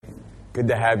Good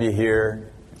to have you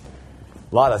here.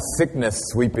 A lot of sickness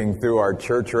sweeping through our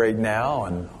church right now,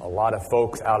 and a lot of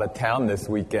folks out of town this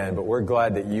weekend, but we're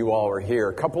glad that you all are here.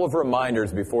 A couple of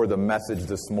reminders before the message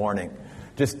this morning.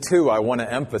 Just two I want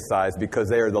to emphasize because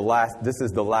this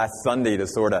is the last Sunday to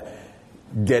sort of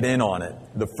get in on it.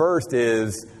 The first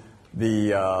is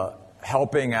the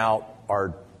helping out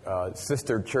our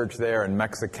sister church there in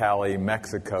Mexicali,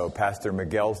 Mexico, Pastor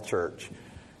Miguel's church.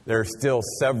 There's still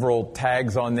several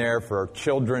tags on there for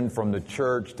children from the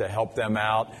church to help them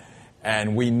out.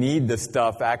 And we need the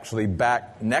stuff actually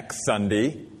back next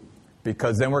Sunday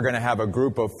because then we're going to have a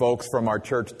group of folks from our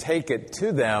church take it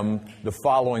to them the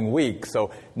following week.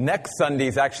 So next Sunday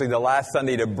is actually the last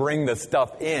Sunday to bring the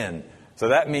stuff in. So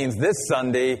that means this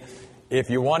Sunday,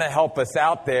 if you want to help us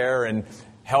out there and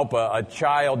help a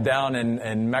child down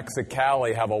in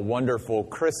Mexicali have a wonderful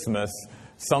Christmas,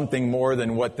 something more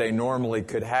than what they normally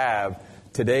could have,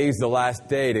 today's the last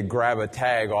day to grab a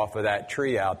tag off of that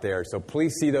tree out there. So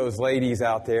please see those ladies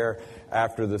out there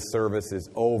after the service is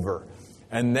over.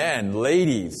 And then,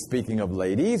 ladies, speaking of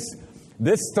ladies,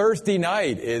 this Thursday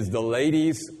night is the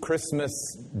ladies'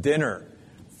 Christmas dinner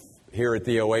here at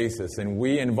the Oasis. And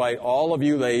we invite all of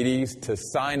you ladies to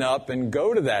sign up and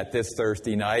go to that this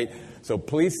Thursday night. So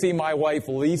please see my wife,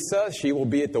 Lisa. She will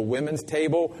be at the women's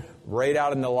table right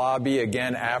out in the lobby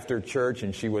again after church,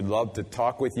 and she would love to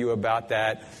talk with you about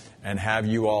that and have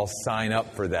you all sign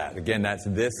up for that. Again, that's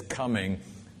this coming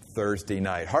Thursday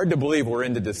night. Hard to believe we're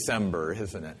into December,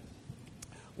 isn't it?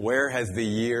 Where has the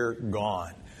year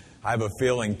gone? I have a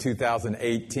feeling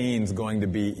 2018 is going to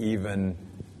be even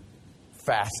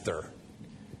faster,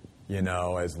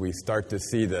 as we start to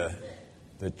see the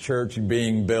church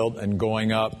being built and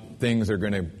going up. Things are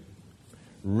going to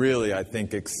really, I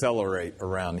think, accelerate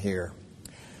around here.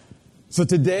 So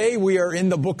today we are in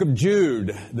the book of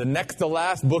Jude, the next to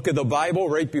last book of the Bible,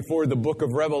 right before the book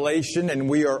of Revelation, and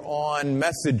we are on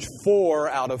message 4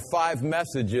 out of 5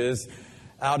 messages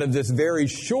out of this very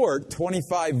short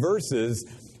 25 verses,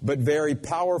 but very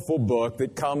powerful book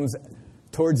that comes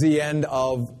towards the end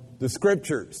of the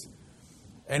Scriptures.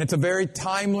 And it's a very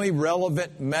timely,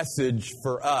 relevant message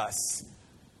for us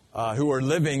who are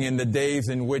living in the days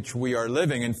in which we are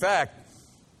living. In fact,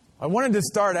 I wanted to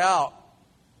start out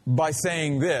by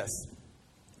saying this.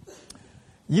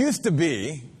 Used to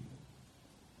be,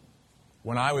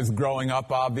 when I was growing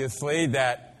up, obviously,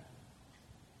 that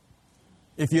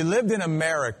if you lived in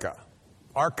America,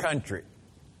 our country,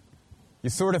 you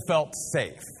sort of felt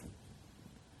safe.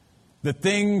 The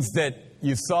things that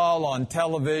you saw on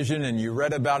television and you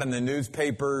read about in the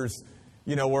newspapers,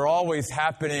 were always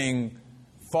happening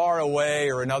far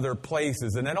away or in other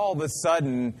places. And then all of a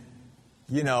sudden,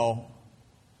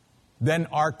 then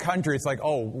our country, it's like,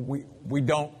 we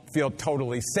don't feel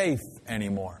totally safe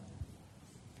anymore.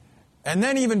 And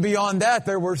then even beyond that,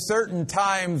 there were certain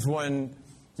times when,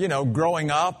 growing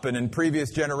up and in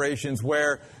previous generations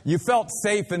where you felt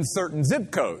safe in certain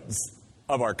zip codes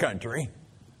of our country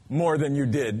more than you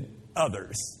did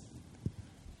others.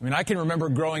 I can remember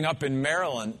growing up in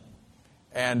Maryland,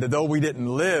 and though we didn't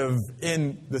live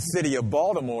in the city of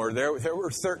Baltimore, there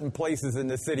were certain places in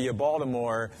the city of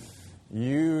Baltimore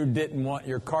you didn't want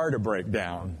your car to break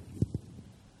down,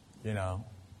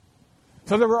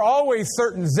 So there were always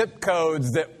certain zip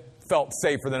codes that felt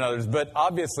safer than others. But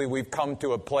obviously we've come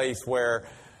to a place where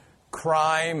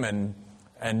crime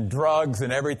and drugs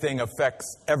and everything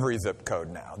affects every zip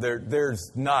code now.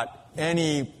 There's not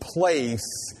any place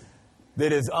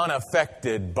that is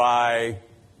unaffected by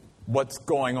what's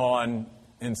going on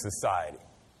in society.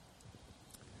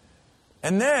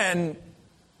 And then,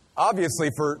 obviously,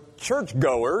 for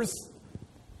churchgoers,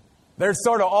 there's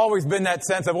sort of always been that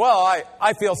sense of,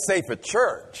 I feel safe at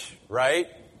church, right?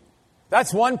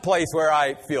 That's one place where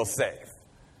I feel safe.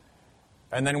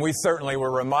 And then we certainly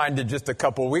were reminded just a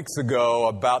couple weeks ago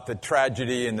about the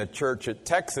tragedy in the church at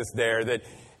Texas there, that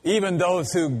even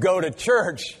those who go to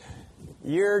church,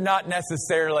 you're not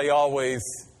necessarily always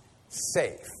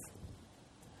safe.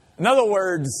 In other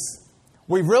words,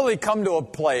 we've really come to a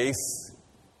place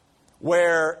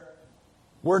where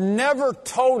we're never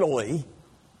totally,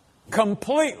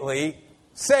 completely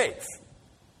safe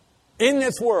in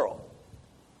this world.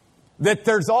 That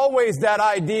there's always that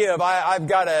idea of I've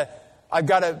got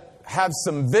to have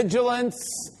some vigilance.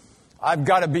 I've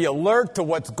got to be alert to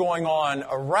what's going on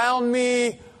around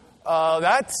me.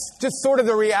 That's just sort of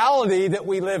the reality that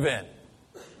we live in.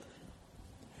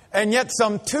 And yet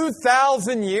some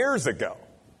 2,000 years ago,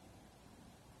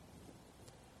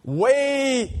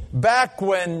 way back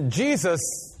when Jesus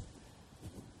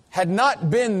had not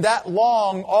been that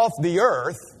long off the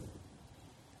earth,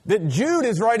 that Jude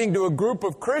is writing to a group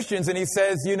of Christians, and he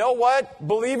says, you know what,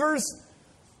 believers?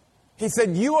 He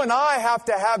said, you and I have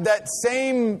to have that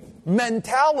same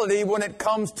mentality when it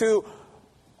comes to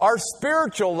our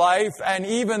spiritual life and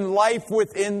even life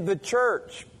within the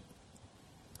church.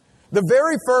 The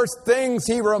very first things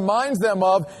he reminds them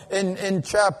of in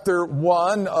chapter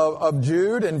 1 of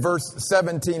Jude, in verse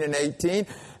 17 and 18,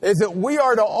 is that we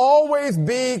are to always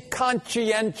be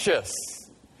conscientious.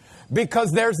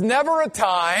 Because there's never a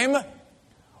time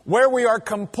where we are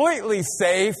completely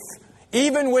safe,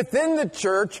 even within the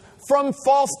church, from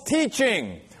false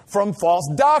teaching, from false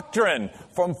doctrine,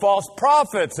 from false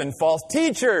prophets and false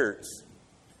teachers.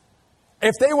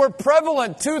 If they were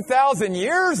prevalent 2,000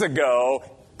 years ago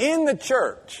in the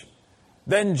church,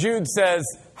 then Jude says,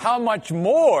 how much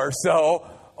more so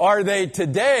are they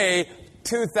today,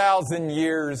 2,000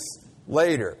 years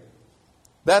later?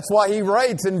 That's why he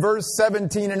writes in verse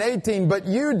 17 and 18, but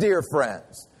you, dear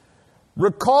friends,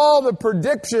 recall the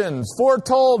predictions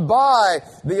foretold by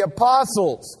the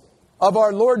apostles of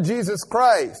our Lord Jesus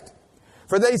Christ.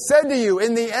 For they said to you,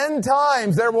 in the end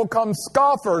times there will come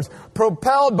scoffers,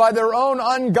 propelled by their own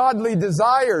ungodly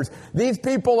desires. These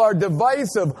people are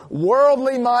divisive,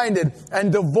 worldly minded,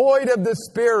 and devoid of the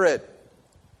Spirit.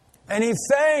 And he's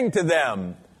saying to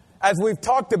them, as we've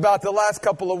talked about the last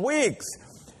couple of weeks,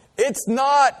 it's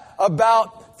not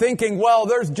about thinking, well,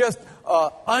 there's just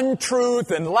untruth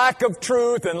and lack of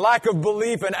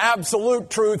belief and absolute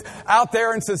truth out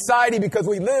there in society because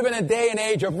we live in a day and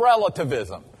age of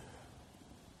relativism.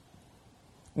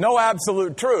 No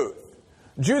absolute truth.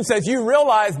 Jude says you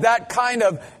realize that kind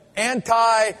of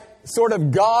anti-sort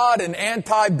of God and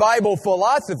anti-Bible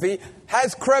philosophy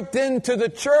has crept into the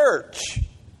church.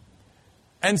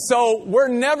 And so we're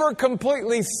never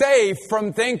completely safe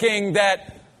from thinking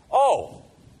that,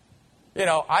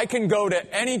 I can go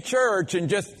to any church and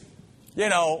just,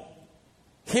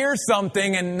 hear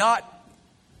something and not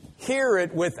hear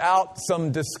it without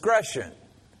some discretion,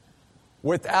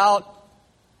 without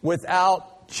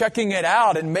checking it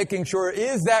out and making sure,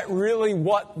 is that really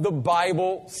what the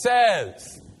Bible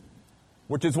says?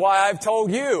 Which is why I've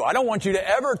told you, I don't want you to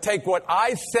ever take what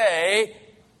I say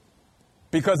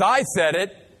because I said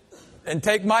it and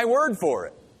take my word for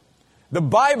it. The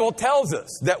Bible tells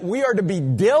us that we are to be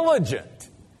diligent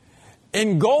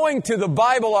in going to the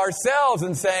Bible ourselves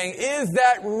and saying, is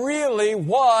that really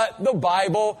what the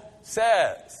Bible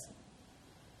says?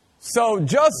 So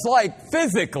just like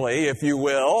physically, if you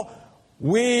will,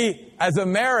 we as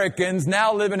Americans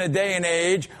now live in a day and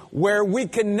age where we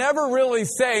can never really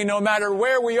say, no matter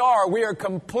where we are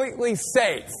completely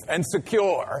safe and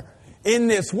secure in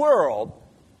this world.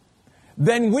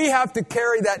 Then we have to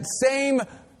carry that same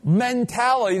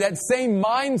mentality, that same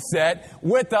mindset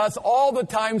with us all the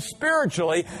time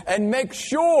spiritually and make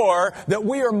sure that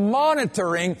we are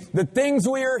monitoring the things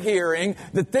we are hearing,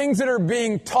 the things that are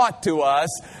being taught to us,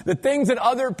 the things that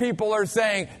other people are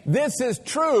saying, this is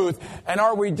truth, and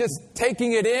are we just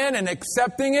taking it in and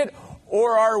accepting it,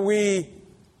 or are we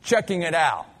checking it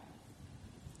out?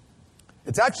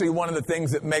 It's actually one of the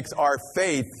things that makes our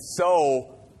faith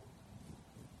so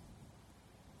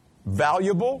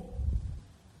valuable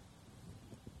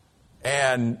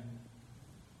and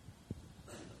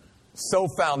so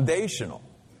foundational,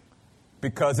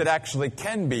 because it actually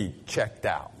can be checked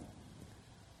out.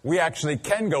 We actually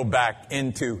can go back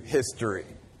into history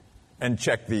and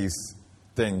check these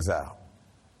things out.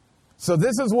 So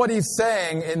this is what he's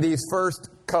saying in these first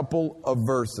couple of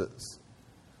verses.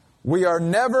 We are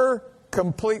never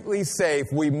completely safe.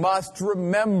 We must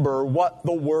remember what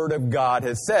the Word of God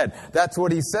has said. That's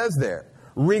what he says there.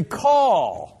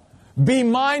 Recall. Be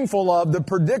mindful of the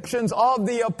predictions of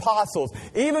the apostles,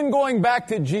 even going back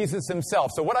to Jesus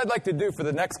himself. So what I'd like to do for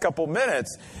the next couple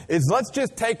minutes is let's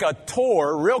just take a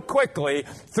tour real quickly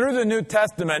through the New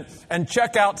Testament and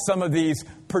check out some of these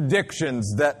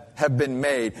predictions that have been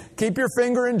made. Keep your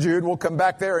finger in Jude. We'll come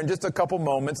back there in just a couple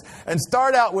moments. And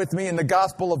start out with me in the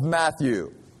Gospel of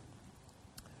Matthew.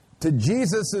 To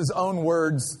Jesus' own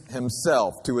words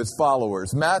himself, to his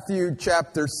followers. Matthew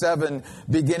chapter 7,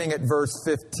 beginning at verse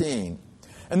 15.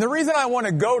 And the reason I want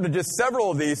to go to just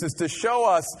several of these is to show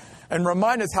us and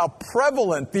remind us how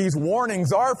prevalent these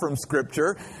warnings are from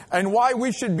Scripture and why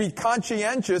we should be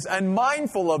conscientious and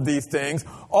mindful of these things,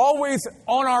 always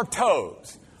on our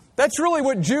toes. That's really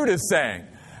what Jude is saying.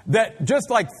 That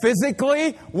just like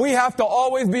physically, we have to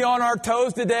always be on our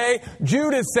toes today,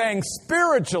 Jude is saying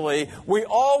spiritually, we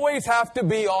always have to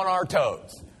be on our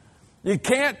toes. You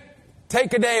can't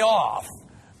take a day off.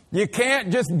 You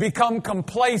can't just become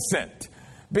complacent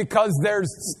because there's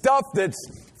stuff that's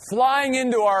flying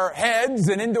into our heads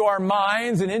and into our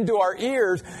minds and into our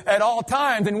ears at all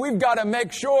times. And we've got to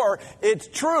make sure it's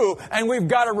true, and we've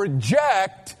got to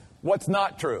reject what's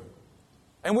not true.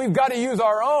 And we've got to use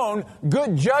our own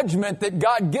good judgment that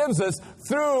God gives us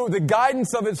through the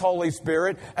guidance of His Holy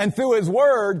Spirit and through His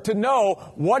Word to know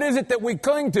what is it that we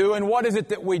cling to and what is it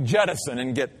that we jettison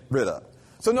and get rid of.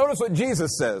 So notice what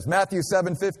Jesus says, Matthew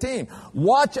 7:15.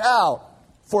 Watch out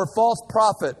for false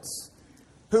prophets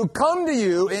who come to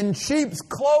you in sheep's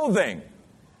clothing.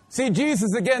 See,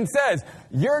 Jesus again says,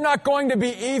 you're not going to be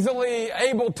easily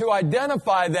able to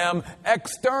identify them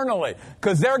externally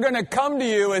because they're going to come to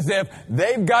you as if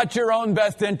they've got your own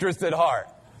best interest at heart.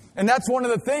 And that's one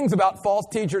of the things about false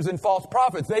teachers and false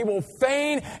prophets. They will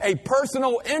feign a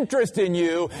personal interest in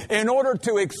you in order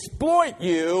to exploit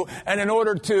you and in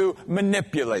order to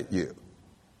manipulate you.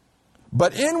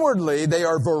 But inwardly, they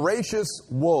are voracious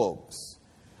wolves.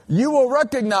 You will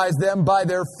recognize them by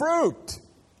their fruit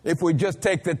if we just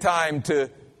take the time to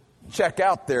check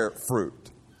out their fruit.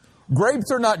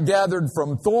 Grapes are not gathered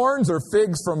from thorns or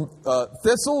figs from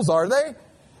thistles, are they?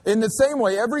 In the same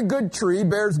way, every good tree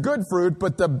bears good fruit,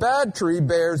 but the bad tree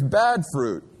bears bad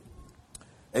fruit.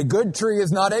 A good tree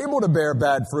is not able to bear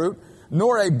bad fruit,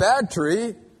 nor a bad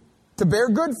tree to bear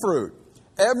good fruit.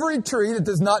 Every tree that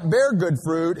does not bear good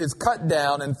fruit is cut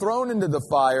down and thrown into the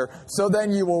fire, so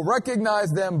then you will recognize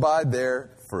them by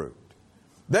their fruit.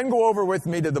 Then go over with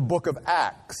me to the book of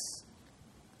Acts.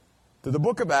 To the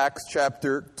book of Acts,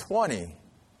 chapter 20.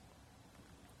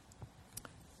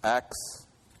 Acts,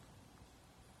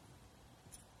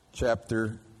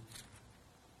 chapter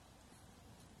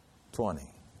 20.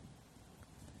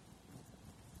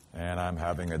 And I'm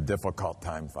having a difficult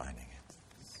time finding it.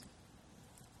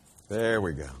 There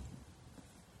we go.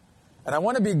 And I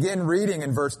want to begin reading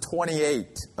in verse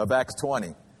 28 of Acts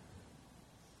 20.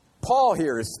 Paul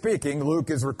here is speaking.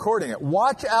 Luke is recording it.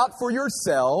 Watch out for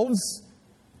yourselves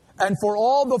and for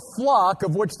all the flock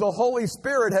of which the Holy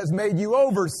Spirit has made you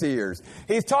overseers.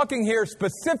 He's talking here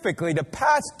specifically to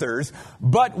pastors,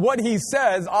 but what he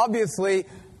says obviously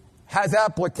has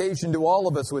application to all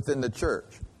of us within the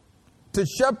church. To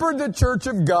shepherd the church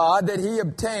of God that He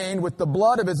obtained with the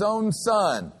blood of His own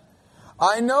Son.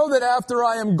 I know that after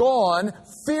I am gone,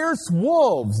 fierce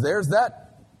wolves, there's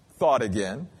that thought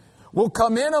again, will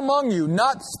come in among you,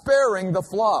 not sparing the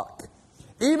flock.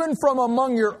 Even from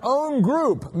among your own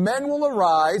group, men will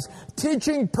arise,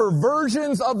 teaching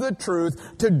perversions of the truth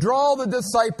to draw the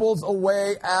disciples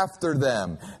away after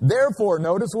them. Therefore,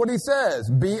 notice what he says,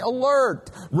 be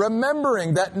alert,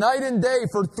 remembering that night and day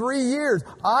for 3 years,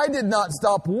 I did not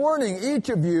stop warning each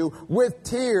of you with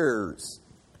tears.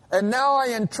 And now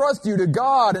I entrust you to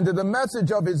God and to the message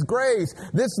of His grace.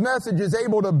 This message is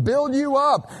able to build you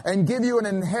up and give you an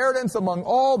inheritance among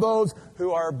all those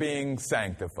who are being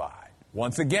sanctified.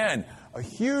 Once again, a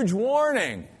huge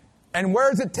warning. And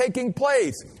where is it taking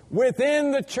place?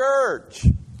 Within the church.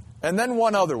 And then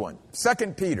one other one.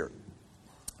 2 Peter.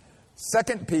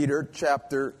 2 Peter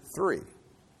chapter 3.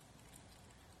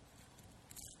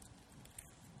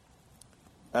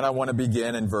 And I want to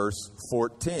begin in verse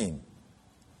 14.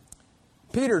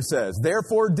 Peter says,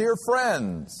 therefore, dear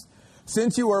friends,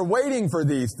 since you are waiting for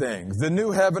these things, the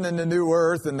new heaven and the new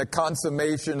earth and the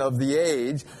consummation of the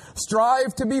age,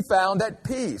 strive to be found at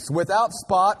peace, without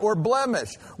spot or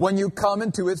blemish, when you come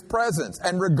into His presence,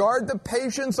 and regard the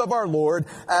patience of our Lord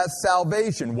as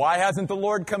salvation. Why hasn't the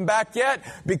Lord come back yet?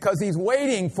 Because He's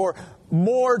waiting for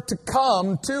more to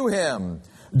come to Him.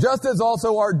 Just as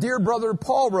also our dear brother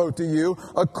Paul wrote to you,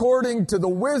 according to the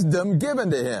wisdom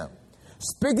given to him.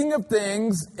 Speaking of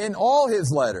things in all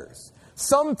his letters.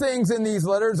 Some things in these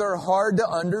letters are hard to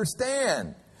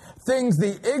understand. Things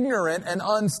the ignorant and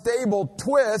unstable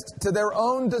twist to their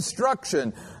own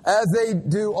destruction, as they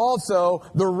do also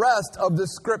the rest of the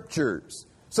Scriptures.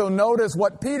 So notice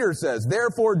what Peter says.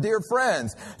 Therefore, dear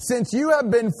friends, since you have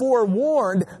been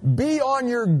forewarned, be on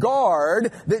your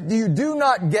guard that you do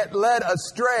not get led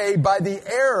astray by the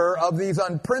error of these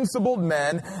unprincipled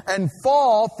men and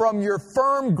fall from your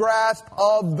firm grasp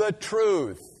of the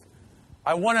truth.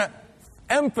 I want to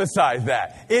emphasize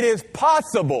that. It is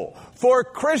possible for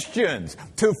Christians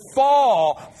to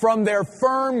fall from their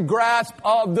firm grasp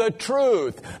of the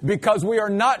truth because we are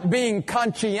not being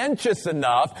conscientious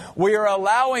enough. We are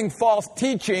allowing false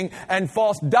teaching and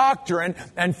false doctrine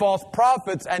and false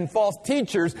prophets and false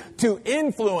teachers to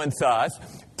influence us,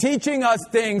 teaching us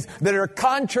things that are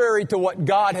contrary to what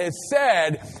God has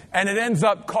said, and it ends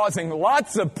up causing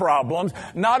lots of problems,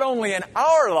 not only in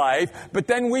our life, but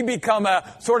then we become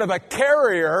a sort of a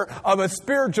carrier of a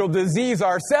spiritual disease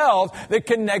ourselves that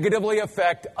can negatively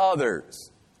affect others.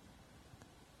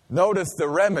 Notice the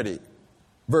remedy.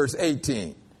 Verse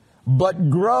 18. But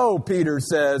grow, Peter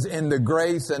says, in the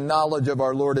grace and knowledge of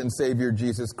our Lord and Savior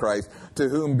Jesus Christ, to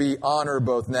whom be honor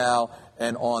both now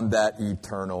and on that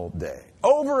eternal day.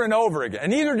 Over and over again.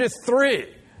 And these are just 3.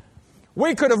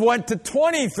 We could have went to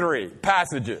 23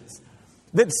 passages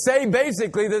that say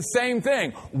basically the same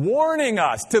thing, warning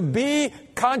us to be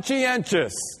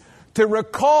conscientious, to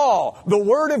recall the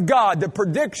Word of God, the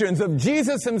predictions of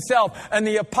Jesus himself and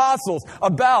the apostles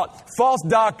about false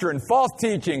doctrine, false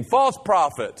teaching, false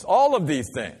prophets, all of these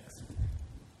things.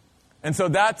 And so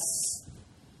that's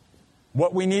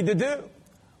what we need to do.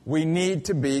 We need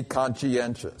to be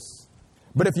conscientious.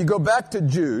 But if you go back to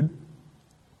Jude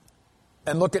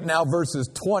and look at now verses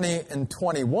 20 and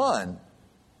 21,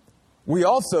 we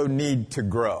also need to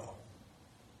grow.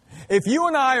 If you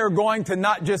and I are going to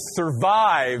not just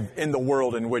survive in the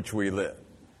world in which we live,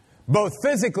 both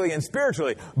physically and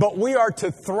spiritually, but we are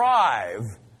to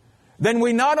thrive, then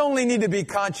we not only need to be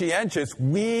conscientious,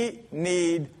 we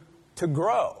need to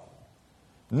grow.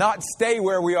 Not stay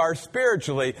where we are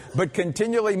spiritually, but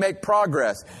continually make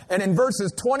progress. And in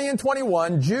verses 20 and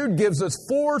 21, Jude gives us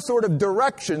 4 sort of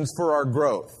directions for our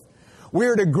growth. We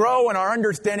are to grow in our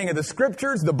understanding of the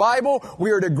Scriptures, the Bible.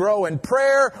 We are to grow in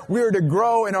prayer. We are to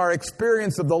grow in our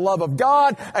experience of the love of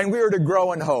God. And we are to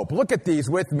grow in hope. Look at these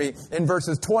with me in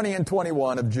verses 20 and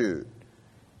 21 of Jude.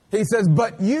 He says,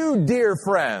 but you, dear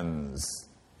friends,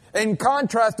 in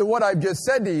contrast to what I've just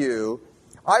said to you,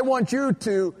 I want you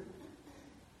to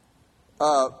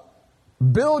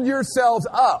build yourselves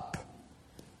up.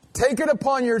 Take it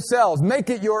upon yourselves. Make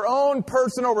it your own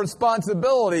personal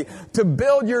responsibility to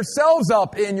build yourselves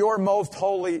up in your most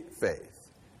holy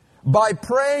faith. By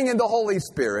praying in the Holy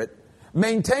Spirit,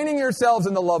 maintaining yourselves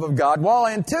in the love of God, while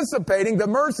anticipating the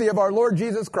mercy of our Lord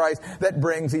Jesus Christ that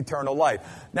brings eternal life.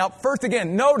 Now, first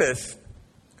again, notice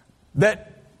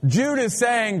that Jude is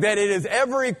saying that it is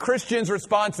every Christian's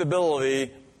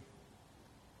responsibility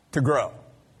to grow.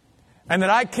 And that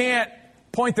I can't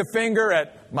point the finger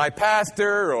at my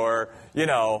pastor or,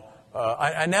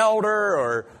 an elder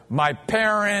or my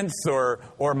parents or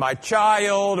my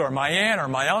child or my aunt or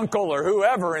my uncle or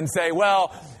whoever and say,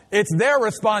 well, it's their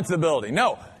responsibility.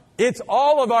 No, it's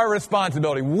all of our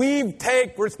responsibility. We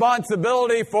take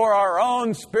responsibility for our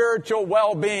own spiritual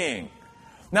well-being.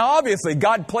 Now, obviously,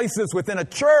 God places us within a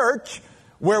church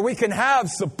where we can have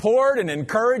support and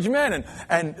encouragement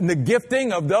and the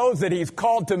gifting of those that He's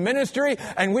called to ministry,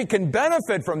 and we can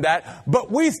benefit from that,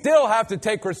 but we still have to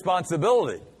take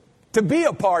responsibility to be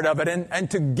a part of it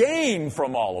and to gain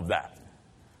from all of that.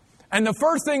 And the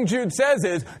first thing Jude says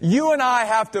is, you and I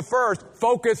have to first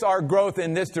focus our growth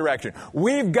in this direction.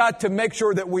 We've got to make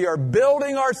sure that we are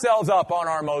building ourselves up on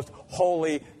our most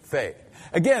holy faith.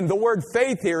 Again, the word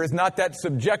faith here is not that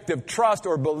subjective trust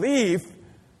or belief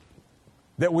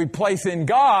that we place in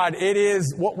God. It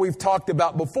is what we've talked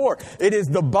about before. It is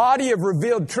the body of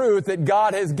revealed truth that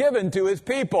God has given to His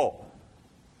people.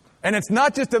 And it's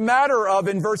not just a matter of,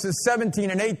 in verses 17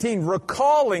 and 18,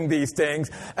 recalling these things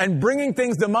and bringing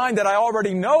things to mind that I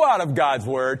already know out of God's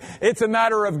Word. It's a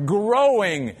matter of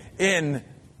growing in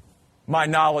my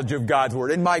knowledge of God's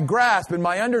Word, in my grasp, in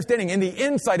my understanding, in the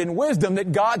insight and wisdom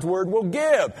that God's Word will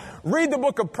give. Read the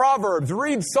book of Proverbs,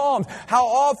 read Psalms. How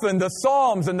often the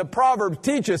Psalms and the Proverbs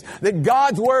teach us that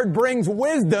God's Word brings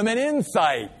wisdom and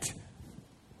insight.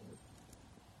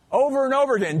 Over and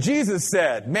over again, Jesus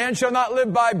said, man shall not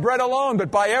live by bread alone,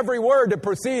 but by every word that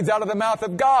proceeds out of the mouth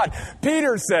of God.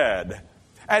 Peter said,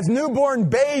 as newborn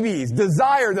babies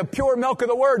desire the pure milk of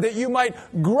the Word, that you might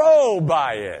grow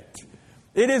by it.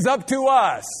 It is up to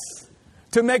us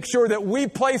to make sure that we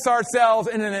place ourselves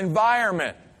in an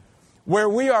environment where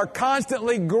we are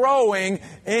constantly growing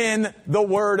in the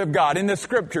Word of God, in the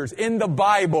Scriptures, in the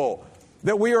Bible,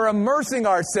 that we are immersing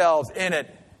ourselves in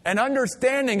it and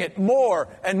understanding it more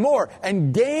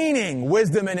and gaining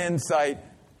wisdom and insight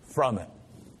from it.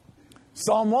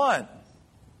 Psalm 1,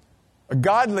 a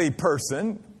godly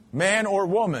person, man or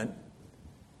woman,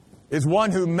 is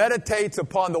one who meditates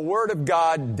upon the Word of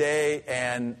God day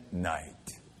and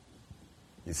night.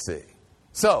 You see.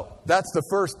 So, that's the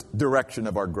first direction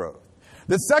of our growth.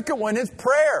 The second one is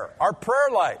prayer, our prayer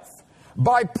life.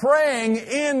 By praying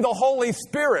in the Holy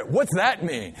Spirit. What's that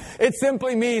mean? It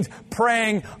simply means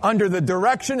praying under the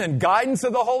direction and guidance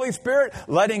of the Holy Spirit,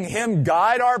 letting Him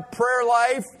guide our prayer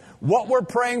life, what we're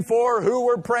praying for, who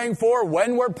we're praying for,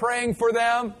 when we're praying for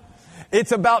them.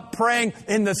 It's about praying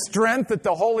in the strength that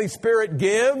the Holy Spirit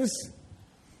gives.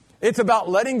 It's about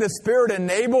letting the Spirit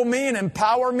enable me and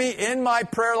empower me in my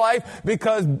prayer life,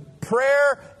 because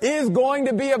prayer is going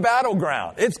to be a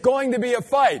battleground. It's going to be a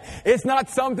fight. It's not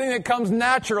something that comes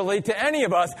naturally to any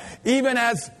of us, even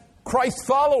as Christ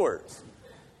followers,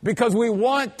 because we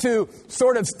want to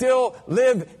sort of still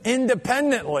live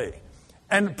independently.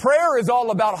 And prayer is all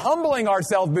about humbling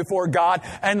ourselves before God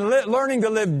and learning to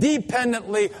live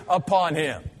dependently upon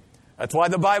Him. That's why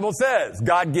the Bible says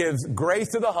God gives grace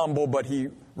to the humble, but He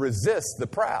resists the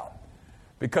proud.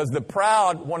 Because the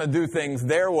proud want to do things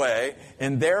their way,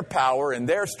 in their power, in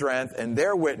their strength, in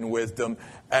their wit and wisdom.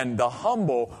 And the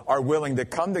humble are willing to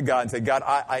come to God and say, God,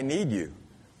 I need you.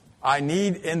 I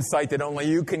need insight that only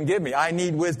you can give me. I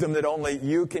need wisdom that only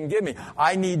you can give me.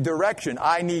 I need direction.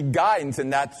 I need guidance.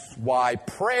 And that's why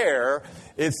prayer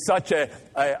is such a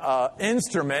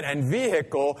instrument and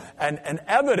vehicle and an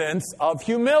evidence of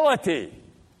humility.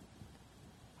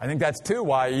 I think that's too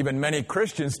why even many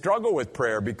Christians struggle with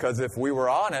prayer, because if we were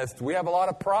honest, we have a lot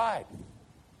of pride.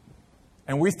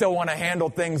 And we still want to handle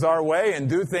things our way and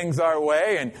do things our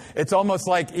way. And it's almost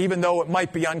like, even though it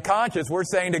might be unconscious, we're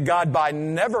saying to God, by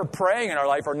never praying in our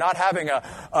life or not having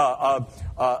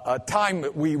a time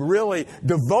that we really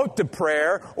devote to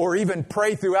prayer or even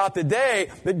pray throughout the day,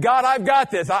 that God, I've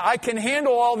got this. I can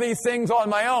handle all these things on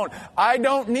my own. I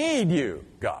don't need you,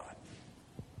 God.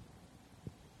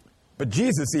 But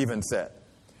Jesus even said,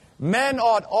 men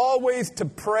ought always to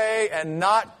pray and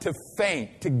not to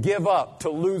faint, to give up,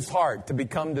 to lose heart, to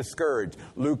become discouraged.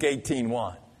 Luke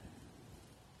 18:1.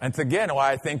 And it's again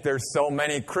why I think there's so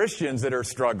many Christians that are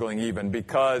struggling even,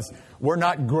 because we're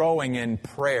not growing in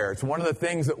prayer. It's one of the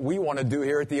things that we want to do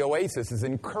here at the Oasis is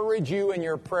encourage you in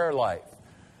your prayer life.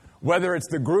 Whether it's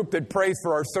the group that prays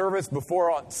for our service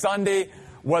before on Sunday,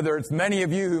 whether it's many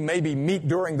of you who maybe meet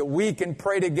during the week and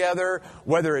pray together,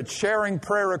 whether it's sharing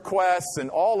prayer requests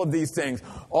and all of these things,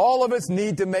 all of us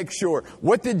need to make sure.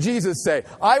 What did Jesus say?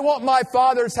 I want my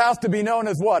Father's house to be known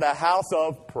as what? A house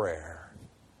of prayer.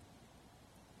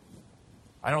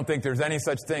 I don't think there's any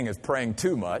such thing as praying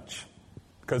too much,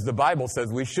 because the Bible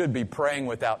says we should be praying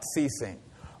without ceasing,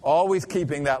 always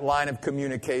keeping that line of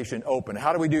communication open.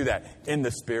 How do we do that? In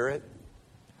the Spirit.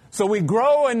 So we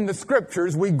grow in the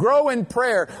Scriptures, we grow in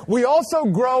prayer, we also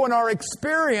grow in our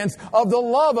experience of the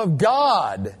love of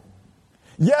God.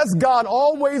 Yes, God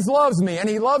always loves me, and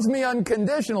He loves me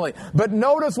unconditionally. But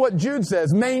notice what Jude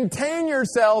says, maintain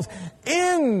yourselves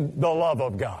in the love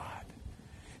of God.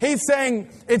 He's saying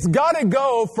it's got to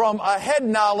go from a head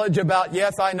knowledge about,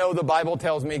 yes, I know the Bible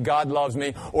tells me God loves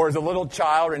me, or as a little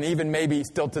child, and even maybe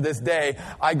still to this day,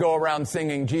 I go around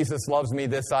singing, Jesus loves me,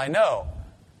 this I know.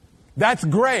 That's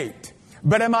great.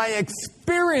 But am I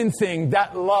experiencing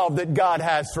that love that God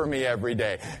has for me every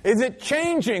day? Is it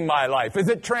changing my life? Is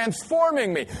it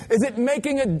transforming me? Is it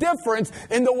making a difference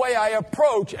in the way I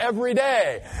approach every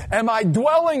day? Am I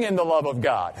dwelling in the love of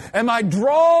God? Am I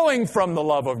drawing from the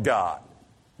love of God?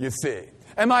 You see.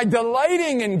 Am I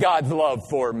delighting in God's love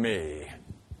for me?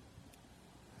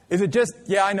 Is it just,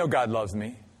 yeah, I know God loves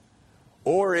me?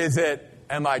 Or is it,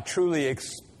 am I truly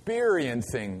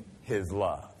experiencing His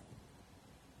love?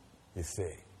 You see.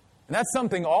 And that's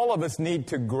something all of us need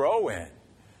to grow in.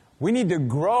 We need to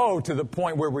grow to the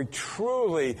point where we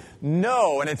truly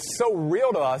know, and it's so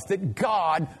real to us, that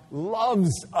God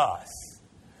loves us.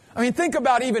 I mean, think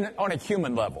about even on a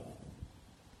human level.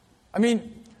 I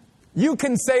mean, you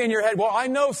can say in your head, well, I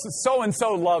know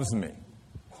so-and-so loves me.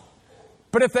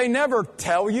 But if they never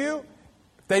tell you,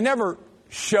 if they never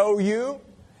show you,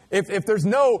 if there's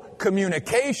no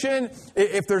communication,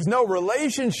 if there's no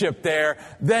relationship there,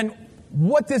 then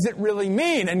what does it really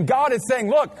mean? And God is saying,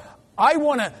 look, I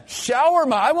want to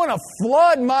I want to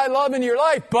flood my love into your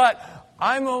life, but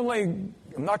I'm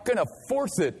not going to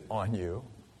force it on you.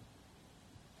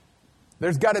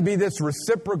 There's got to be this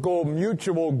reciprocal,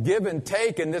 mutual give and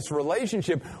take in this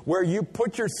relationship where you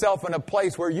put yourself in a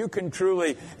place where you can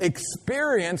truly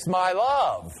experience my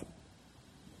love.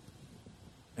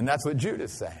 And that's what Jude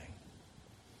is saying.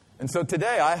 And so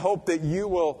today, I hope that you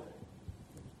will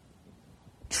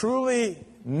truly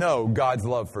know God's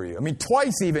love for you. I mean,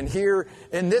 twice even here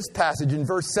in this passage, in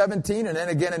verse 17 and then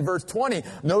again in verse 20,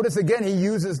 notice again he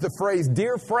uses the phrase,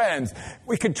 dear friends.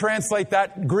 We could translate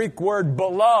that Greek word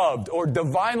beloved or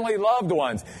divinely loved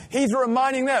ones. He's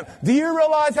reminding them, do you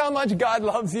realize how much God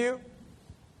loves you?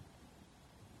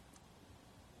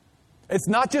 It's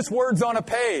not just words on a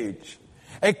page.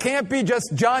 It can't be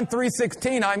just John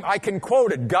 3:16. I can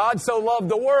quote it. God so loved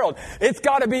the world. It's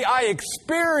got to be I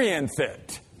experience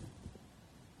it.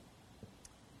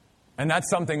 And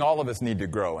that's something all of us need to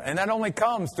grow. And that only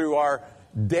comes through our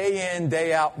day in,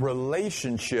 day out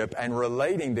relationship and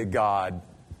relating to God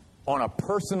on a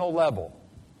personal level.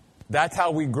 That's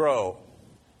how we grow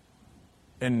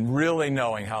in really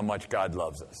knowing how much God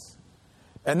loves us.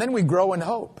 And then we grow in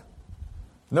hope.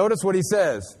 Notice what he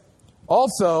says.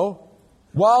 Also,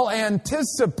 while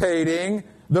anticipating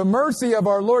the mercy of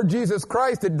our Lord Jesus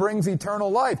Christ that brings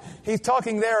eternal life. He's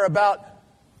talking there about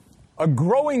a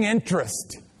growing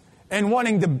interest in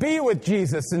wanting to be with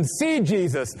Jesus and see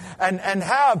Jesus and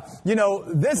have,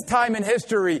 this time in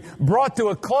history brought to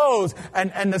a close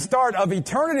and the start of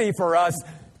eternity for us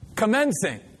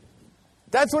commencing.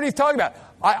 That's what he's talking about.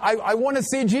 I want to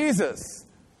see Jesus.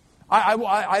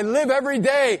 I live every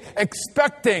day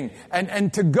expecting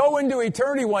and to go into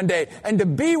eternity one day and to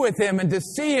be with Him and to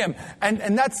see Him.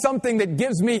 And that's something that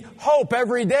gives me hope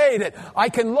every day, that I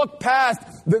can look past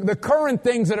the current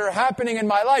things that are happening in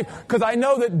my life, because I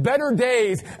know that better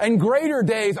days and greater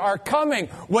days are coming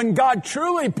when God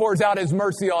truly pours out His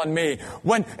mercy on me.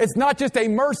 When it's not just a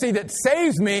mercy that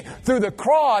saves me through the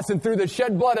cross and through the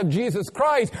shed blood of Jesus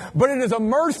Christ, but it is a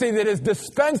mercy that is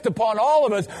dispensed upon all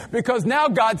of us, because now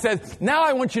God says, now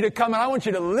I want you to come and I want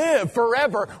you to live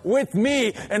forever with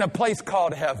me in a place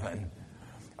called heaven.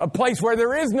 A place where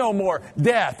there is no more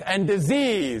death and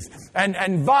disease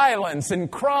and violence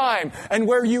and crime, and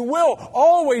where you will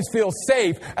always feel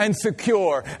safe and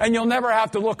secure, and you'll never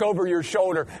have to look over your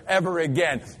shoulder ever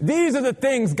again. These are the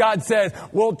things God says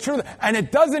will truly, and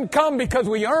it doesn't come because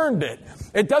we earned it.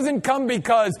 It doesn't come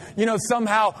because,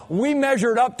 somehow we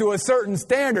measured up to a certain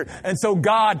standard. And so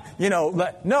God,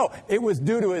 no, it was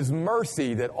due to His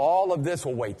mercy that all of this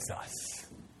awaits us.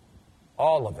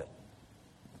 All of it.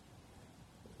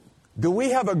 Do we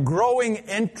have a growing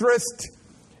interest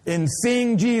in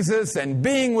seeing Jesus and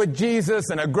being with Jesus,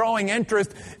 and a growing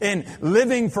interest in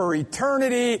living for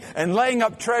eternity and laying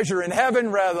up treasure in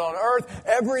heaven rather than on earth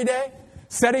every day?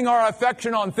 Setting our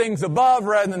affection on things above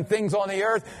rather than things on the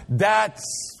earth. That's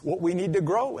what we need to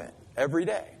grow in every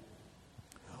day.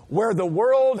 Where the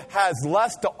world has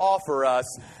less to offer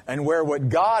us, and where what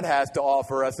God has to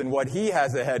offer us and what He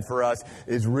has ahead for us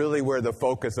is really where the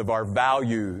focus of our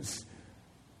values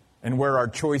and where our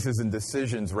choices and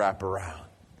decisions wrap around.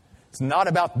 It's not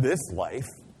about this life.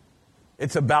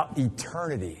 It's about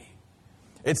eternity.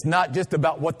 It's not just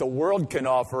about what the world can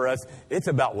offer us. It's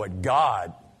about what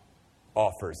God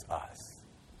offers us.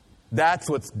 That's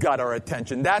what's got our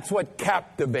attention. That's what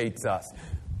captivates us.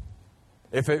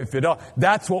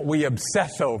 That's what we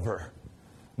obsess over.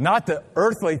 Not the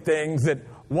earthly things that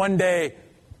one day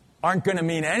aren't going to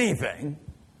mean anything.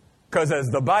 Because as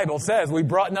the Bible says, we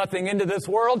brought nothing into this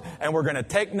world and we're going to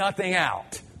take nothing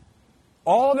out.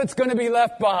 All of it's going to be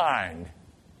left behind.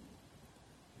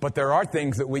 But there are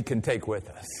things that we can take with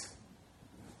us.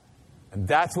 And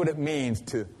that's what it means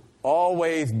to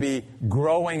always be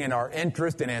growing in our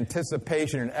interest and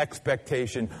anticipation and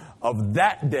expectation of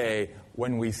that day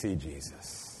when we see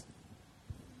Jesus.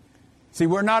 See,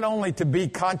 we're not only to be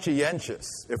conscientious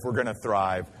if we're going to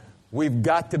thrive, we've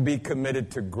got to be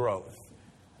committed to growth,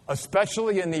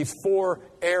 especially in these 4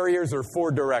 areas or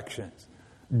 4 directions.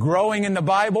 Growing in the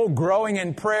Bible, growing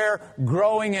in prayer,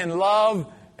 growing in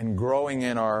love, and growing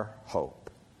in our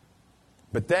hope.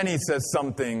 But then he says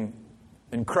something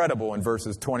incredible in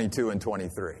verses 22 and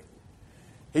 23.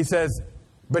 He says,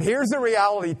 but here's the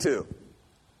reality too.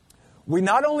 We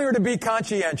not only are to be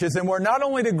conscientious, and we're not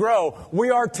only to grow, we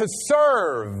are to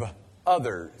serve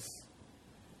others.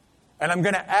 And I'm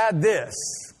going to add this.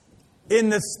 In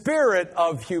the spirit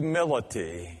of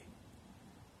humility,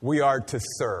 we are to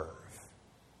serve.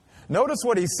 Notice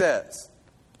what he says.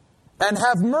 And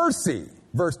have mercy,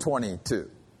 verse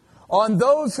 22, on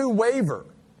those who waver.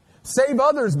 Save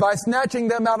others by snatching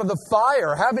them out of the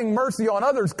fire, having mercy on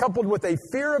others coupled with a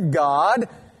fear of God,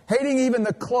 hating even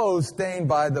the clothes stained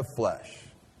by the flesh.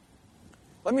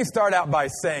 Let me start out by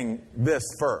saying this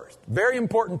first. Very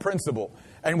important principle,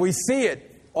 and we see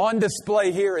it on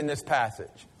display here in this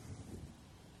passage.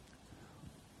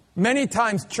 Many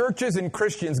times churches and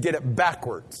Christians get it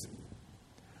backwards.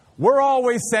 We're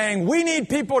always saying, we need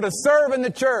people to serve in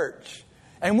the church.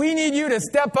 And we need you to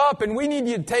step up, and we need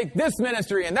you to take this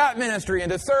ministry and that ministry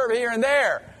and to serve here and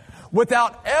there,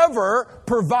 without ever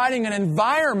providing an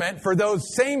environment for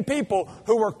those same people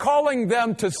who were calling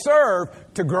them to serve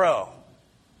to grow.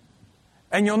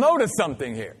 And you'll notice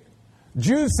something here.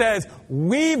 Jude says,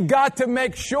 we've got to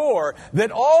make sure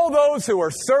that all those who are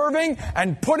serving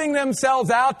and putting themselves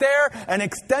out there and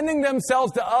extending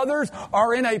themselves to others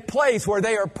are in a place where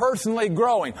they are personally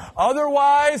growing.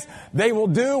 Otherwise, they will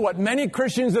do what many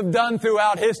Christians have done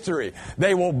throughout history.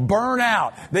 They will burn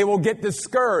out. They will get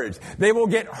discouraged. They will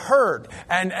get hurt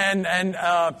and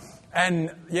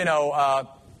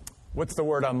what's the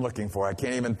word I'm looking for? I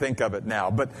can't even think of it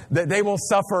now. But they will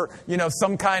suffer,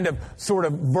 some kind of sort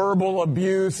of verbal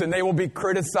abuse, and they will be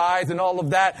criticized and all of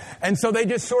that. And so they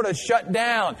just sort of shut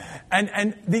down.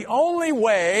 And the only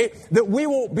way that we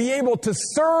will be able to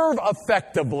serve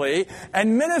effectively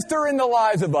and minister in the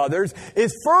lives of others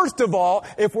is, first of all,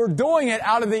 if we're doing it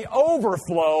out of the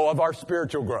overflow of our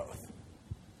spiritual growth.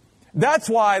 That's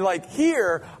why, like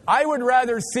here, I would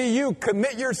rather see you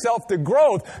commit yourself to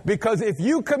growth, because if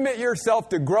you commit yourself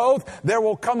to growth, there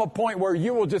will come a point where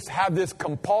you will just have this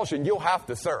compulsion. You'll have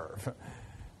to serve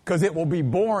because it will be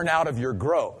born out of your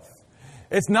growth.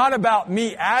 It's not about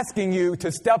me asking you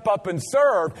to step up and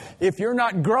serve if you're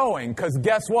not growing, because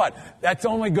guess what? That's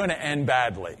only going to end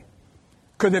badly.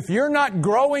 Because if you're not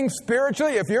growing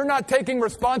spiritually, if you're not taking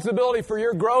responsibility for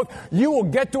your growth, you will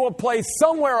get to a place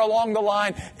somewhere along the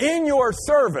line in your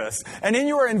service and in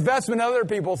your investment in other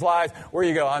people's lives where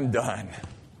you go, I'm done.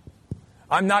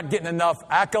 I'm not getting enough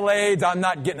accolades. I'm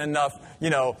not getting enough,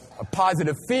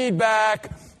 positive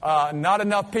feedback. Not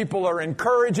enough people are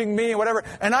encouraging me, whatever.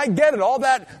 And I get it. All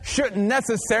that shouldn't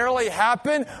necessarily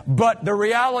happen, but the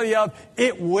reality of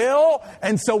it will.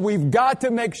 And so we've got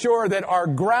to make sure that our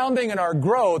grounding and our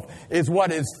growth is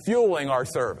what is fueling our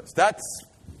service. That's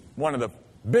one of the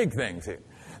big things here.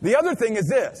 The other thing is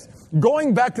this.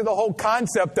 Going back to the whole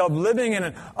concept of living in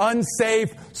an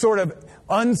unsafe, sort of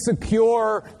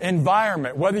unsecure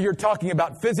environment, whether you're talking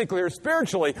about physically or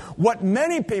spiritually, what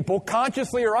many people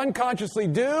consciously or unconsciously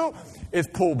do is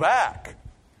pull back.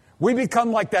 We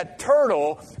become like that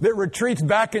turtle that retreats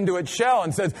back into its shell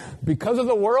and says, because of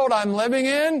the world I'm living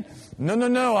in,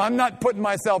 no, I'm not putting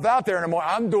myself out there anymore.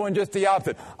 I'm doing just the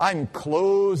opposite. I'm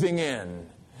closing in.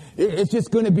 It's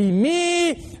just going to be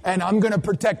me, and I'm going to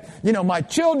protect, my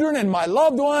children and my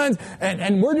loved ones,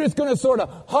 and we're just going to sort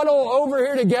of huddle over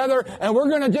here together, and we're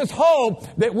going to just hope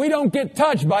that we don't get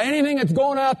touched by anything that's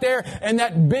going out there in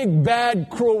that big, bad,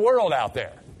 cruel world out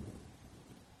there.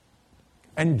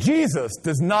 And Jesus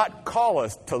does not call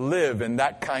us to live in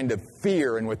that kind of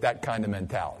fear and with that kind of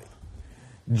mentality.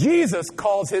 Jesus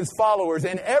calls his followers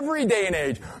in every day and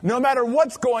age, no matter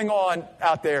what's going on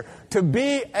out there, to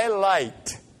be a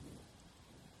light.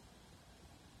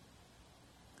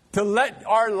 To let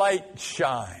our light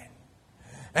shine.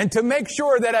 And to make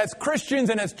sure that as Christians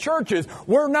and as churches,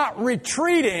 we're not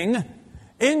retreating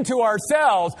into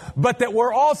ourselves, but that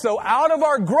we're also out of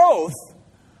our growth.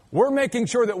 We're making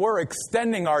sure that we're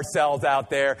extending ourselves out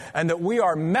there and that we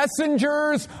are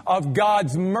messengers of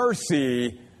God's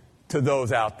mercy to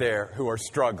those out there who are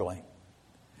struggling.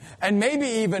 And maybe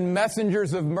even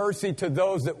messengers of mercy to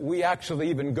those that we actually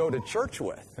even go to church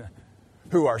with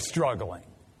who are struggling.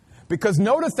 Because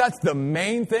notice that's the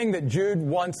main thing that Jude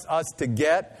wants us to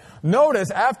get.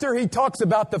 Notice after he talks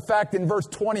about the fact in verse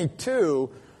 21,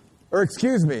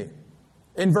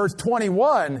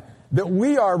 that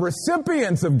we are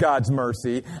recipients of God's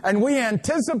mercy and we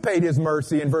anticipate his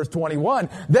mercy in verse 21.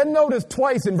 Then notice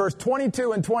twice in verse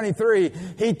 22 and 23,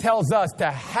 he tells us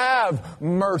to have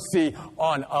mercy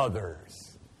on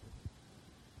others.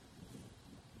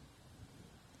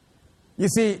 You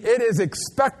see, it is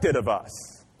expected of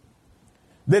us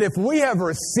that if we have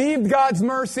received God's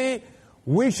mercy,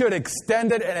 we should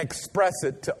extend it and express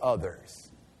it to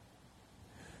others.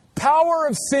 Power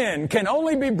of sin can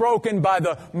only be broken by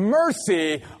the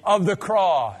mercy of the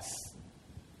cross.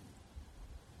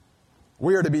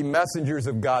 We are to be messengers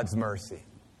of God's mercy.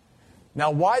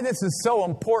 Now, why this is so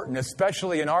important,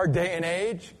 especially in our day and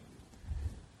age,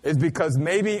 is because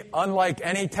maybe unlike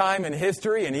any time in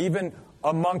history, and even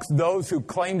amongst those who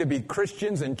claim to be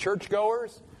Christians and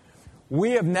churchgoers,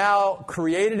 we have now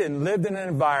created and lived in an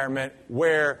environment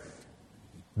where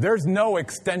there's no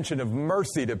extension of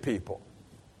mercy to people.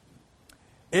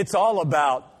 It's all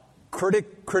about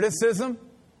criticism.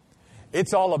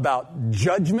 It's all about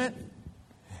judgment.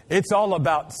 It's all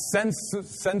about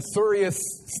censorious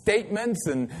statements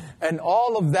and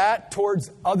all of that towards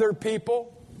other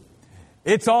people.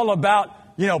 It's all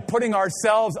about, putting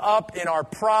ourselves up in our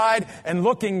pride and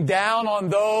looking down on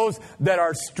those that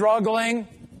are struggling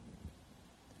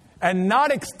and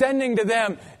not extending to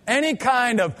them any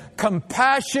kind of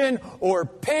compassion or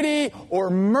pity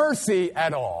or mercy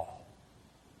at all.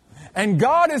 And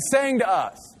God is saying to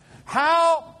us,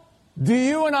 how do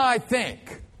you and I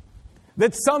think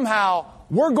that somehow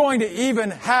we're going to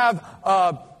even have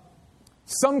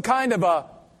some kind of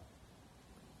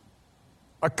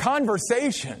a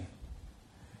conversation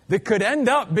that could end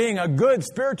up being a good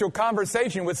spiritual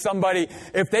conversation with somebody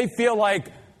if they feel like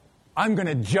I'm going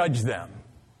to judge them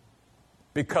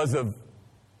because of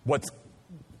what's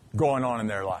going on in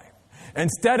their life,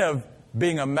 instead of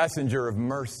being a messenger of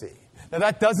mercy? Now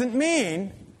that doesn't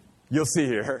mean, you'll see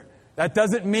here, that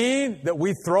doesn't mean that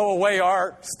we throw away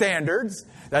our standards.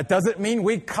 That doesn't mean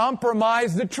we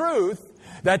compromise the truth.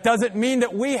 That doesn't mean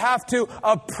that we have to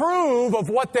approve of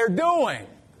what they're doing.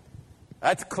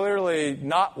 That's clearly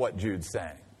not what Jude's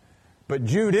saying. But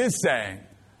Jude is saying,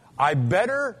 I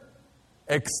better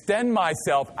extend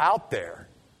myself out there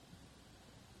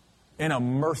in a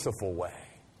merciful way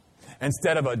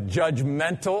instead of a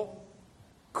judgmental,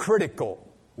 critical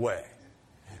way.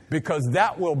 Because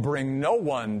that will bring no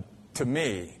one to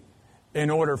me in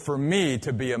order for me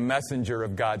to be a messenger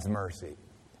of God's mercy.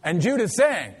 And Jude is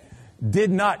saying,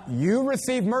 did not you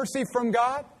receive mercy from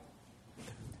God?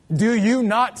 Do you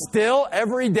not still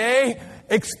every day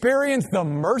experience the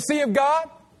mercy of God?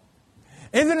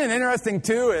 Isn't it interesting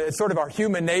too, it's sort of our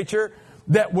human nature,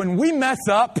 that when we mess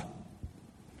up,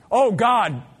 oh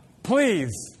God,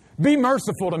 please be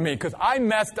merciful to me because I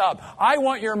messed up. I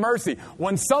want your mercy.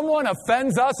 When someone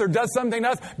offends us or does something to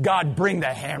us, God, bring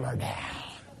the hammer down.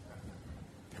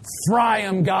 Fry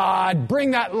him, God.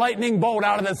 Bring that lightning bolt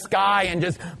out of the sky and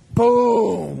just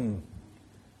boom.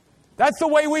 That's the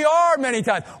way we are many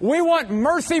times. We want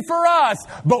mercy for us,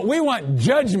 but we want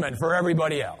judgment for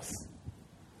everybody else.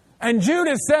 And Jude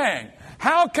is saying,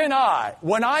 how can I,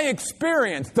 when I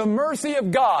experience the mercy of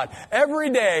God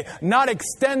every day, not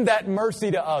extend that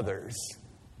mercy to others?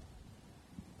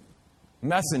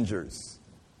 Messengers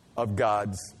of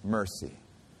God's mercy.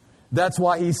 That's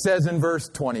why he says in verse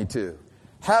 22,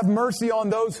 have mercy on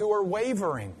those who are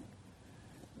wavering.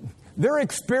 They're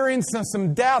experiencing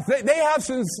some doubts. They have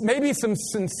maybe some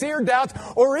sincere doubts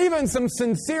or even some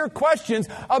sincere questions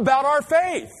about our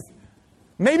faith.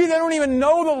 Maybe they don't even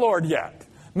know the Lord yet.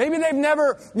 Maybe they've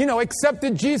never,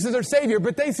 accepted Jesus as their Savior,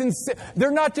 but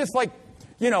they're not just like,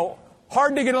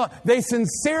 hard to get along. They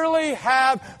sincerely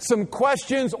have some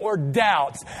questions or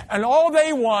doubts. And all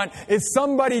they want is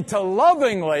somebody to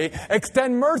lovingly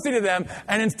extend mercy to them.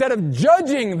 And instead of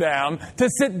judging them, to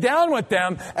sit down with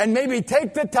them and maybe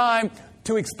take the time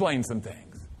to explain some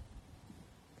things.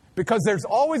 Because there's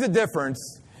always a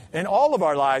difference in all of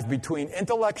our lives between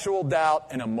intellectual doubt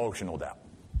and emotional doubt.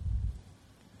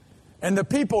 And the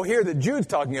people here that Jude's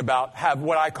talking about have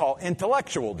what I call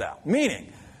intellectual doubt,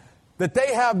 meaning that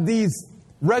they have these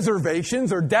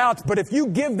reservations or doubts, but if you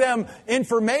give them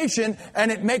information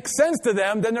and it makes sense to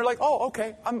them, then they're like, oh,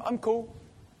 okay, I'm cool.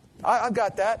 I've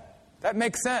got that. That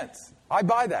makes sense. I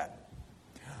buy that.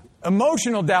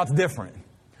 Emotional doubt's different.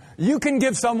 You can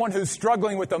give someone who's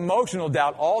struggling with emotional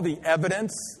doubt all the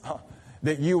evidence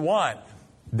that you want.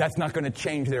 That's not going to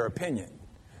change their opinion.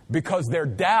 Because their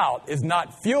doubt is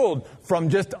not fueled from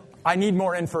just, I need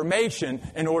more information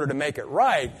in order to make it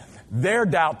right. Their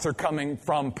doubts are coming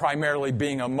from primarily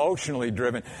being emotionally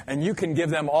driven. And you can give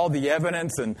them all the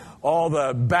evidence and all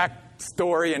the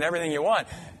backstory and everything you want.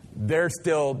 They're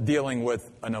still dealing with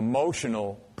an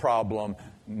emotional problem,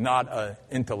 not an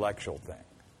intellectual thing.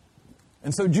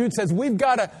 And so Jude says we've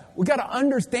got to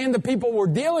understand the people we're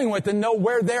dealing with and know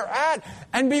where they're at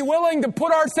and be willing to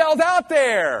put ourselves out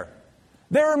there.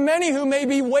 There are many who may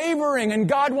be wavering, and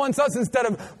God wants us, instead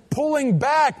of pulling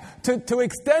back, to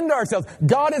extend ourselves.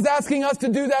 God is asking us to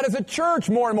do that as a church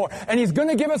more and more. And He's going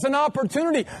to give us an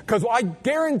opportunity, because I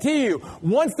guarantee you,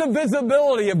 once the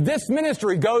visibility of this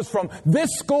ministry goes from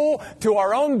this school to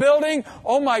our own building,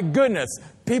 oh my goodness,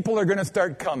 people are going to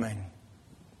start coming.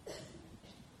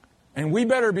 And we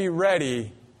better be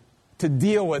ready to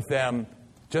deal with them,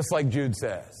 just like Jude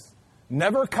says.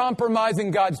 Never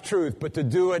compromising God's truth, but to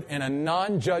do it in a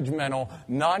non-judgmental,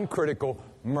 non-critical,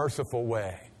 merciful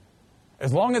way.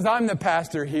 As long as I'm the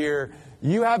pastor here,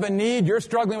 you have a need, you're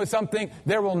struggling with something,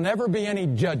 there will never be any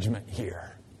judgment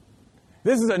here.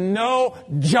 This is a no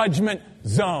judgment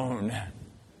zone.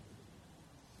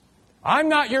 I'm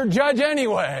not your judge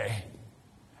anyway.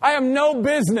 I have no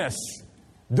business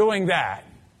doing that.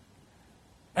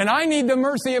 And I need the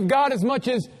mercy of God as much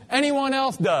as anyone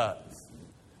else does.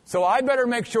 So I better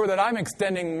make sure that I'm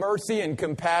extending mercy and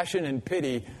compassion and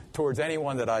pity towards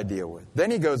anyone that I deal with.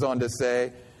 Then he goes on to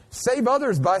say, save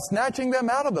others by snatching them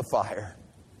out of the fire.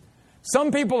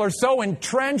 Some people are so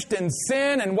entrenched in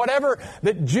sin and whatever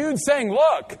that Jude's saying,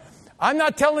 look, I'm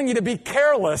not telling you to be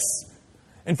careless.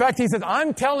 In fact, he says,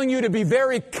 I'm telling you to be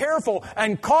very careful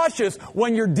and cautious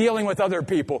when you're dealing with other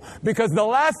people. Because the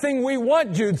last thing we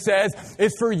want, Jude says,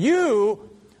 is for you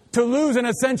to lose, in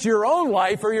a sense, your own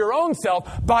life or your own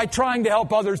self by trying to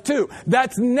help others too.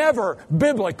 That's never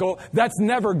biblical. That's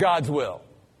never God's will.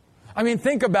 I mean,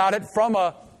 think about it from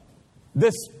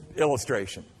this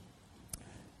illustration.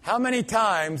 How many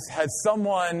times has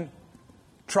someone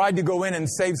tried to go in and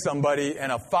save somebody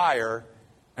in a fire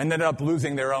and ended up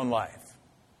losing their own life?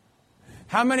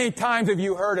 How many times have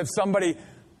you heard of somebody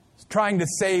trying to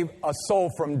save a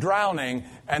soul from drowning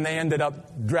and they ended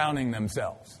up drowning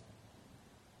themselves?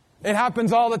 It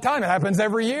happens all the time. It happens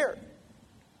every year.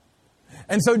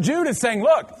 And so Jude is saying,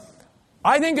 look,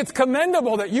 I think it's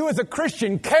commendable that you as a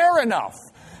Christian care enough,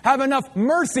 have enough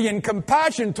mercy and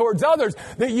compassion towards others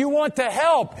that you want to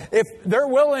help if they're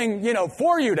willing,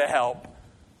 for you to help.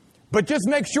 But just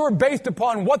make sure, based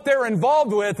upon what they're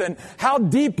involved with and how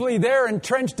deeply they're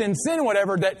entrenched in sin,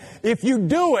 whatever, that if you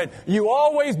do it, you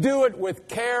always do it with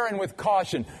care and with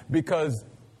caution, because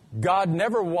God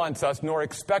never wants us nor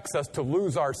expects us to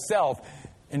lose ourselves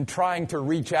in trying to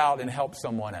reach out and help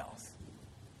someone else.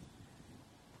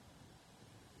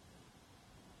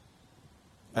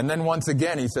 And then once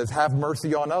again, he says, have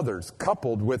mercy on others,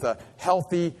 coupled with a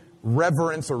healthy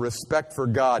reverence or respect for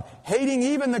God, hating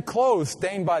even the clothes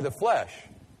stained by the flesh.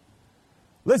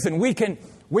 Listen, we can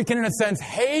in a sense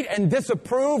hate and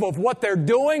disapprove of what they're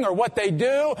doing or what they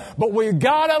do, but we've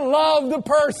got to love the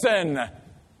person.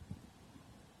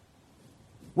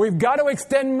 We've got to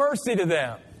extend mercy to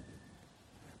them,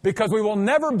 because we will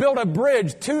never build a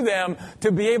bridge to them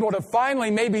to be able to finally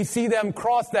maybe see them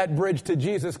cross that bridge to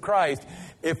Jesus Christ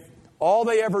if all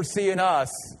they ever see in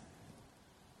us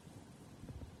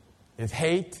is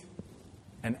hate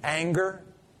and anger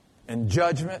and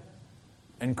judgment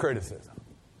and criticism.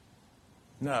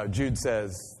 No, Jude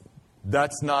says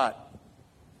that's not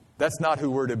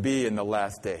who we're to be in the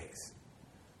last days.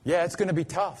 Yeah, it's going to be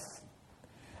tough.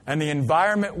 And the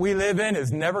environment we live in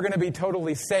is never going to be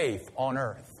totally safe on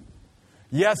earth.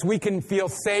 Yes, we can feel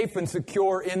safe and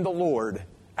secure in the Lord.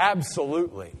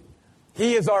 Absolutely.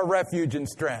 He is our refuge and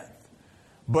strength.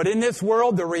 But in this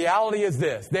world, the reality is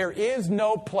this: there is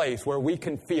no place where we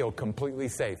can feel completely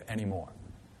safe anymore.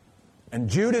 And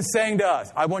Jude is saying to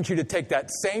us, I want you to take that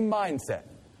same mindset,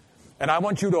 and I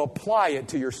want you to apply it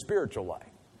to your spiritual life.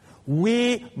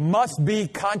 We must be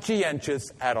conscientious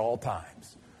at all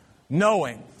times,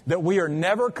 knowing that we are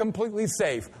never completely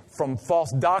safe from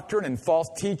false doctrine and false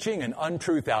teaching and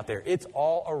untruth out there. It's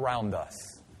all around us.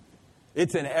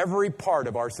 It's in every part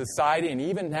of our society, and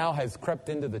even now has crept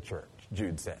into the church,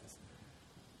 Jude says.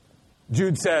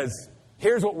 Jude says,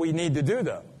 here's what we need to do,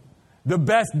 though. The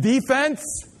best defense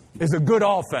is a good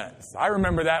offense. I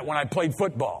remember that when I played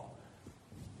football.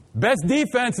 Best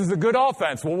defense is a good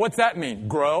offense. Well, what's that mean?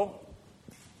 Grow.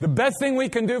 The best thing we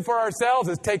can do for ourselves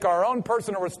is take our own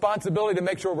personal responsibility to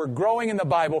make sure we're growing in the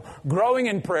Bible, growing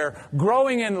in prayer,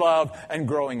 growing in love, and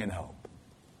growing in hope.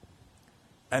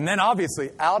 And then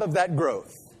obviously, out of that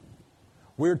growth,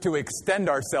 we're to extend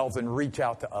ourselves and reach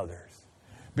out to others.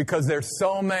 Because there's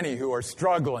so many who are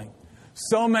struggling,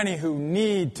 so many who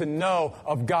need to know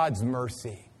of God's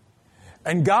mercy.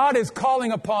 And God is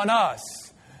calling upon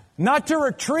us not to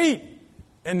retreat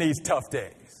in these tough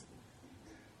days,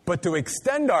 but to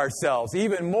extend ourselves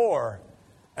even more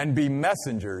and be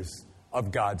messengers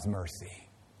of God's mercy.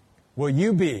 Will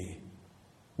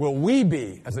we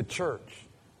be, as a church,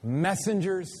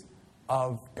 messengers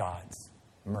of God's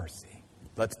mercy?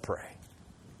 Let's pray.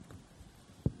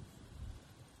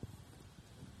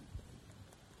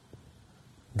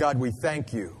 God, we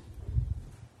thank you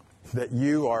that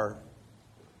you are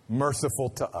merciful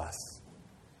to us.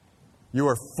 You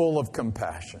are full of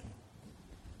compassion.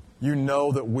 You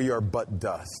know that we are but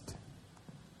dust.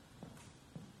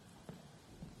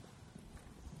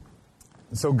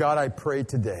 And so, God, I pray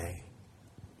today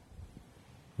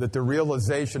that the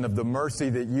realization of the mercy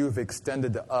that you've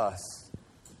extended to us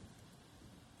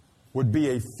would be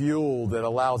a fuel that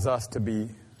allows us to be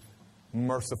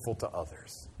merciful to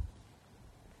others.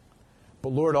 But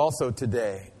Lord, also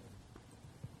today,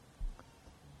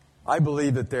 I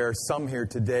believe that there are some here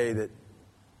today that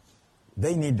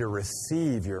they need to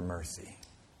receive your mercy,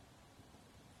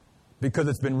 because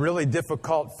it's been really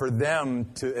difficult for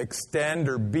them to extend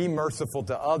or be merciful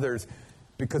to others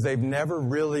because they've never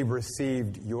really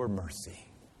received your mercy.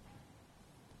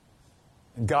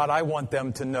 And God, I want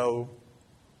them to know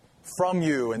from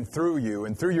you and through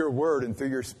your word and through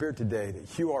your Spirit today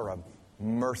that you are a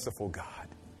merciful God.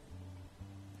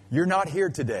 You're not here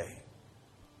today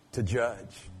to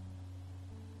judge.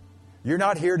 You're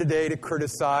not here today to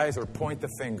criticize or point the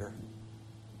finger.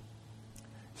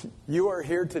 You are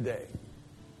here today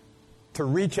to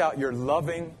reach out your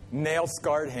loving,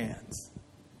 nail-scarred hands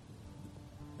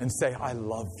and say, I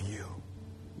love you.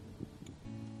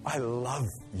 I love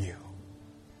you.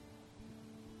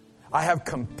 I have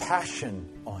compassion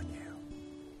on you.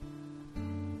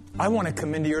 I want to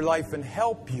come into your life and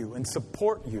help you and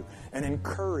support you and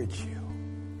encourage you.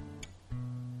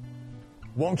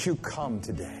 Won't you come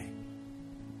today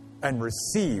and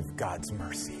receive God's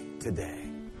mercy today?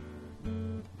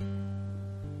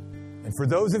 And for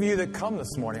those of you that come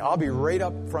this morning, I'll be right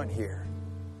up front here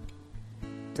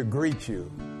to greet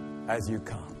you as you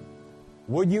come.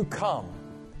 Would you come?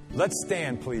 Let's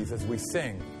stand, please, as we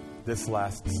sing this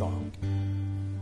last song.